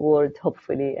world,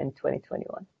 hopefully in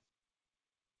 2021.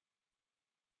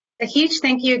 A huge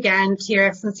thank you again to Your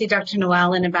Excellency Dr.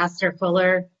 Nawal and Ambassador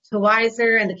Fuller, to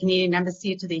WISER and the Canadian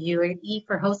Embassy to the UAE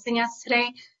for hosting us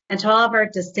today, and to all of our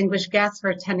distinguished guests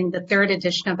for attending the third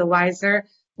edition of the WISER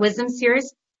Wisdom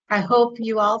Series. I hope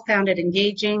you all found it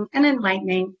engaging and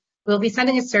enlightening. We'll be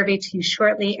sending a survey to you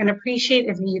shortly and appreciate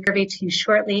if you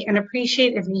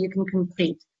can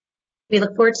complete. We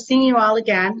look forward to seeing you all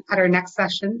again at our next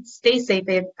session. Stay safe,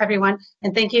 everyone,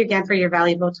 and thank you again for your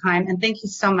valuable time. And thank you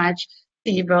so much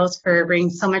to you both for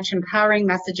bringing so much empowering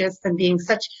messages and being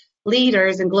such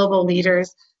leaders and global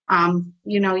leaders.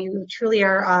 You truly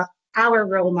are our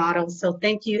role models. So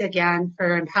thank you again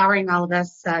for empowering all of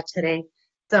us today.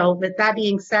 So with that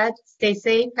being said, stay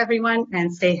safe, everyone,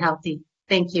 and stay healthy.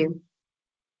 Thank you.